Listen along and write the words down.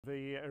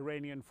The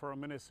Iranian foreign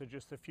minister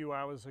just a few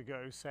hours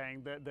ago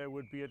saying that there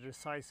would be a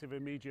decisive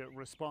immediate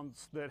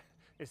response, that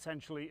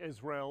essentially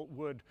Israel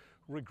would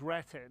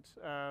regret it.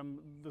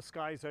 The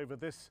skies over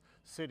this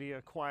city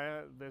are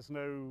quiet. There's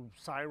no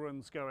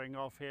sirens going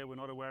off here. We're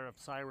not aware of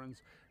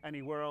sirens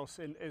anywhere else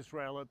in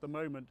Israel at the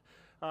moment.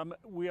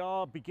 We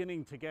are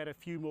beginning to get a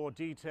few more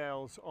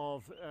details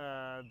of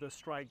the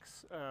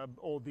strikes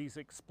or these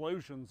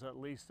explosions, at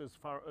least as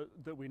far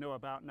that we know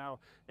about now,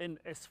 in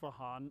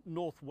Ispahan.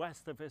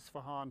 Northwest of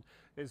Ispahan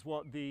is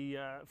what the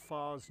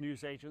Fars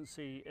news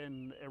agency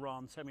in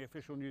Iran,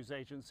 semi-official news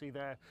agency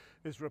there,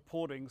 is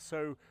reporting.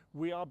 So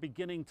we are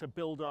beginning to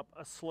build up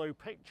a slow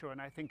picture, and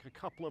I think a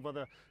couple of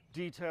other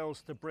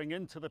details to bring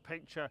into the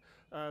picture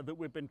that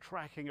we've been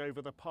tracking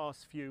over the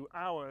past few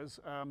hours.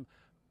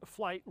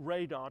 Flight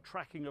radar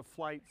tracking of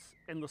flights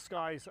in the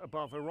skies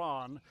above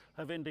Iran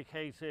have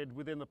indicated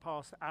within the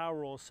past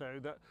hour or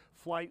so that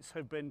flights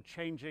have been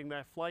changing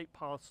their flight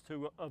paths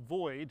to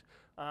avoid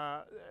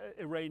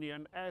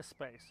Iranian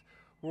airspace.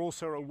 We're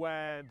also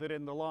aware that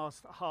in the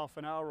last half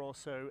an hour or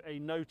so, a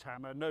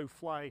NOTAM, a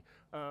no-fly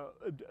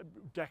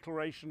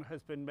declaration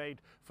has been made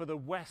for the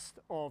west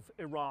of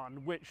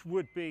Iran, which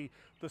would be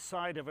the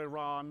side of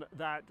Iran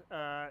that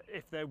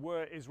if there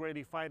were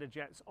Israeli fighter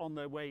jets on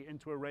their way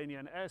into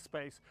Iranian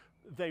airspace,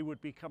 they would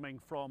be coming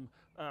from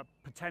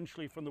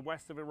potentially from the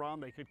west of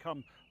Iran. They could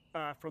come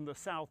from the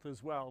south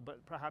as well,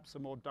 but perhaps a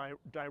more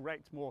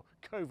direct, more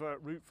covert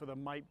route for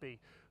them might be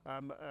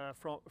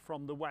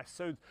from the west.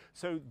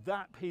 So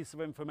that piece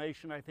of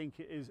information, I think,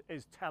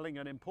 is telling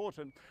and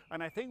important.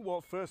 And I think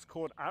what first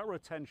caught our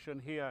attention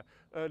here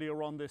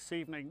earlier on this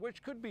evening,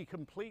 which could be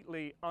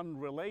completely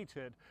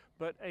unrelated,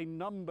 but a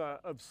number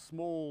of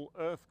small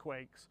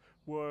earthquakes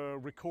were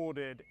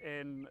recorded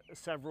in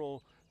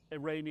several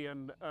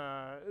Iranian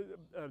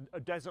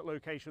desert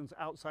locations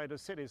outside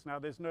of cities. Now,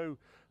 there's no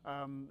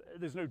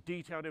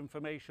detailed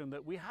information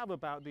that we have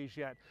about these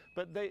yet,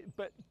 but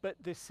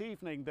this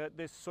evening, that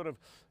this sort of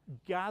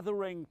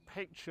gathering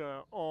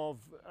picture of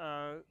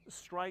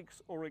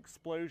strikes or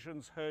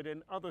explosions heard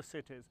in other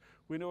cities.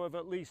 We know of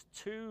at least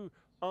 2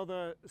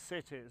 other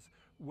cities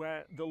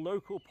where the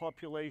local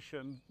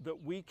population,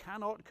 that we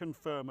cannot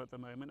confirm at the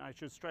moment, I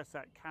should stress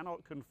that,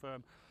 cannot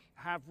confirm,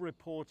 have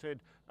reported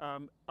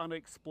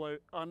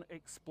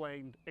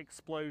unexplained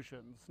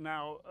explosions.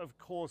 Now, of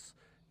course,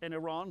 in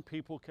Iran,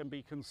 people can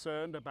be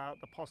concerned about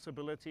the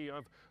possibility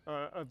of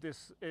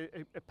this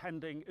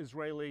pending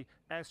Israeli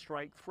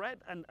airstrike threat,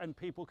 and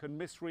people can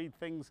misread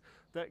things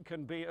that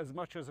can be as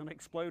much as an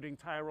exploding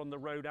tire on the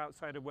road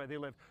outside of where they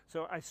live.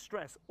 So I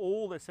stress,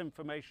 all this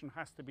information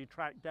has to be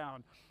tracked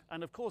down.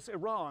 And of course,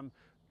 Iran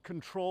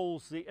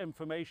controls the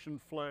information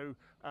flow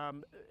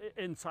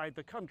inside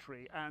the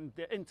country, and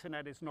the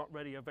internet is not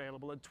readily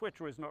available, and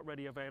Twitter is not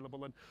readily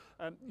available, and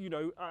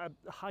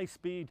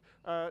high-speed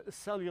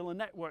cellular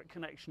network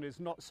connection is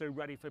not so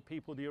ready for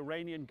people. The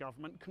Iranian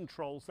government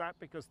controls that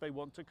because they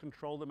want to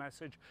control the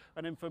message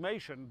and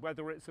information,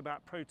 whether it's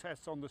about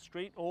protests on the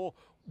street or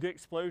the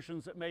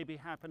explosions that may be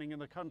happening in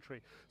the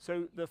country.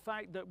 So the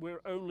fact that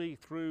we're only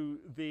through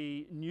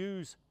the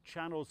news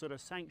channels that are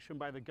sanctioned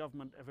by the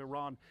government of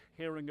Iran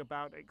hearing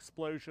about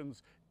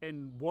explosions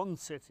in one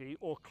city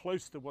or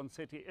close to one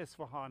city,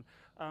 Isfahan,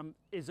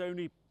 is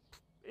only,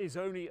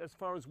 as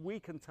far as we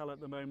can tell at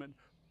the moment,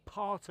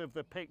 part of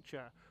the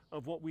picture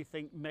of what we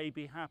think may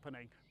be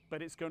happening.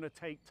 But it's going to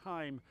take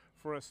time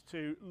for us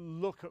to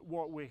look at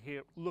what we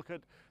hear, look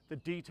at the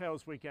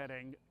details we're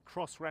getting,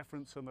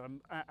 cross-reference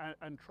them,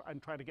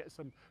 and try to get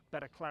some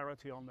better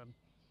clarity on them.